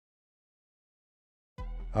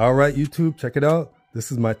All right, YouTube, check it out. This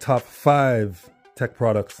is my top 5 tech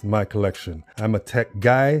products in my collection. I'm a tech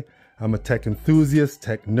guy. I'm a tech enthusiast,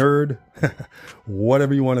 tech nerd,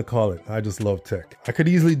 whatever you want to call it. I just love tech. I could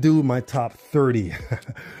easily do my top 30,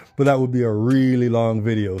 but that would be a really long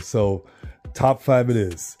video. So top 5 it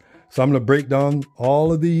is. So I'm going to break down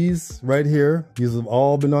all of these right here. These have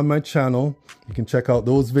all been on my channel. You can check out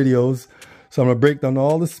those videos. So I'm going to break down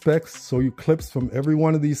all the specs, show you clips from every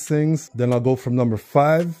one of these things. Then I'll go from number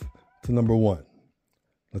 5 to number 1.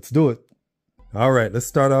 Let's do it. All right, let's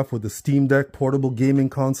start off with the Steam Deck portable gaming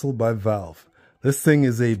console by Valve. This thing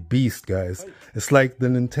is a beast, guys. It's like the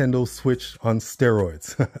Nintendo Switch on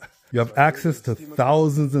steroids. You have access to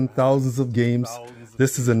thousands and thousands of games.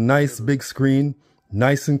 This is a nice big screen,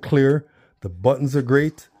 nice and clear. The buttons are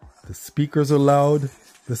great. The speakers are loud.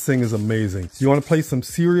 This thing is amazing. You want to play some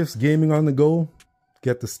serious gaming on the go?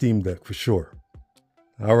 Get the Steam Deck for sure.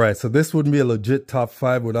 All right, so this wouldn't be a legit top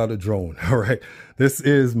 5 without a drone. All right, this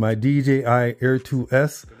is my DJI Air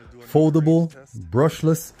 2S, foldable,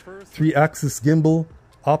 brushless, 3-axis gimbal,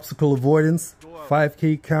 obstacle avoidance,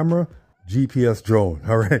 5K camera, GPS drone.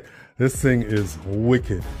 All right, this thing is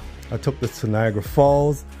wicked. I took this to Niagara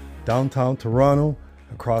Falls, downtown Toronto,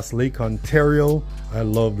 across Lake Ontario. I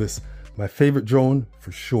love this. My favorite drone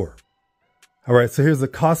for sure. All right, so here's the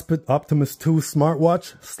Kospet Optimus 2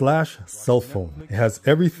 smartwatch / cell phone. It has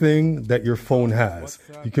everything that your phone has.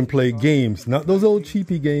 You can play games, not those old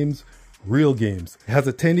cheapy games, real games. It has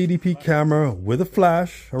a 1080p camera with a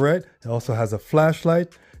flash, all right? It also has a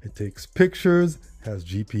flashlight. It takes pictures, has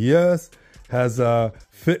GPS, has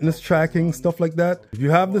fitness tracking, stuff like that. If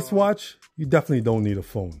you have this watch, you definitely don't need a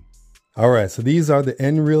phone. All right, so these are the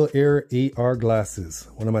Nreal Air AR glasses,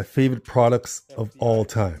 one of my favorite products of all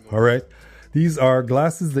time, all right? These are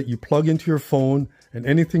glasses that you plug into your phone, and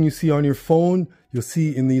anything you see on your phone, you'll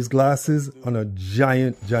see in these glasses on a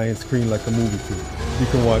giant screen like a movie theater. You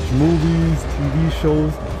can watch movies, TV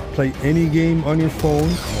shows, play any game on your phone,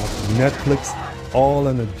 watch Netflix, all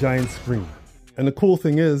on a giant screen. And the cool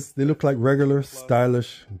thing is, they look like regular,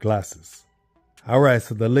 stylish glasses. All right,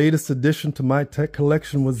 so the latest addition to my tech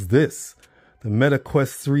collection was this, the Meta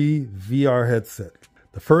Quest 3 VR headset.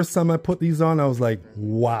 The first time I put these on, I was like,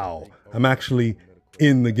 wow, I'm actually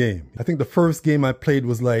in the game. I think the first game I played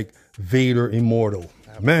was like Vader Immortal.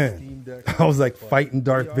 Man, I was like fighting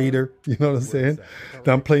Darth Vader, you know what I'm saying?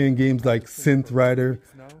 Then I'm playing games like Synth Rider.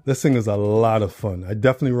 This thing is a lot of fun. I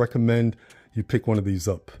definitely recommend you pick one of these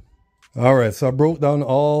up. All right, so I broke down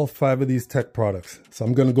all 5 of these tech products. So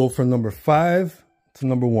I'm gonna go from number 5 to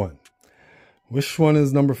number 1. Which one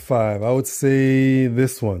is number 5? I would say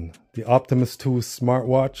this one, the Optimus 2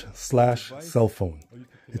 smartwatch / cell phone.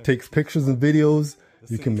 It takes pictures and videos.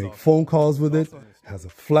 You can make phone calls with it. It has a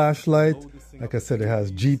flashlight. Like I said, it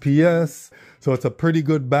has GPS. So it's a pretty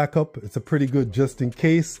good backup. It's a pretty good just in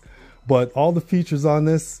case. But all the features on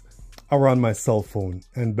this are on my cell phone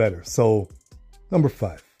and better. So number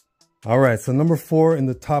 5. All right, so number 4 in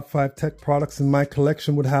the top 5 tech products in my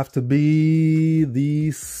collection would have to be the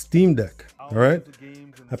Steam Deck. All right,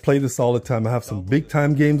 I play this all the time. I have some big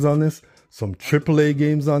time games on this, some AAA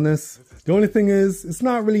games on this. The only thing is, it's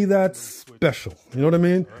not really that special. You know what I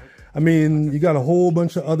mean? I mean, you got a whole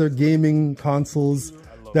bunch of other gaming consoles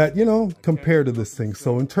that, you know, compare to this thing.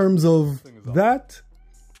 So in terms of that,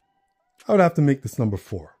 I would have to make this number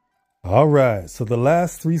 4. All right, so the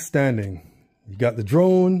last 3 standing. You got the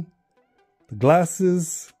drone, the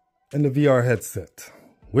glasses, and the VR headset.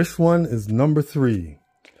 Which one is number 3?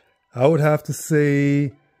 I would have to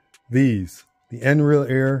say these, the Nreal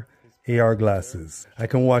Air AR glasses. I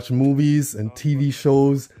can watch movies and TV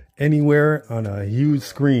shows anywhere on a huge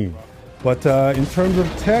screen. But in terms of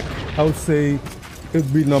tech, I would say it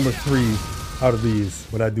would be number 3 out of these,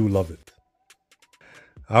 but I do love it.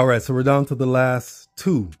 All right, so we're down to the last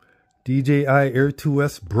 2. DJI Air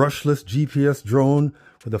 2S brushless GPS drone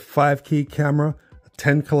with a 5K camera, a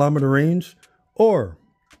 10-kilometer range, or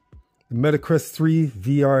the Meta Quest 3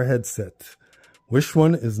 VR headset. Which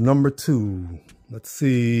one is number 2? Let's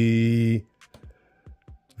see.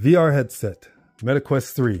 VR headset, Meta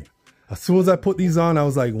Quest 3. As soon as I put these on, I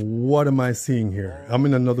was like, what am I seeing here? I'm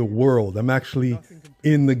in another world. I'm actually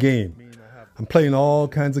in the game. I'm playing all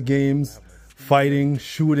kinds of games, fighting,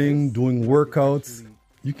 shooting, doing workouts.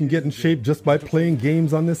 You can get in shape just by playing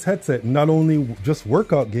games on this headset. Not only just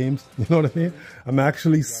workout games, you know what I mean? I'm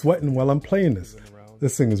actually sweating while I'm playing this.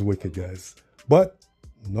 This thing is wicked, guys. But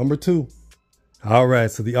number 2. All right,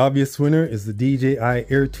 so the obvious winner is the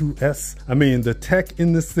DJI Air 2S. I mean, the tech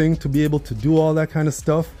in this thing to be able to do all that kind of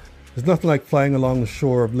stuff, there's nothing like flying along the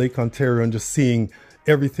shore of Lake Ontario and just seeing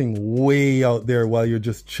everything way out there while you're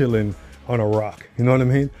just chilling on a rock. You know what I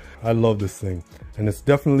mean? I love this thing. And it's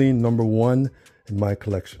definitely number one in my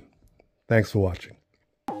collection. Thanks for watching.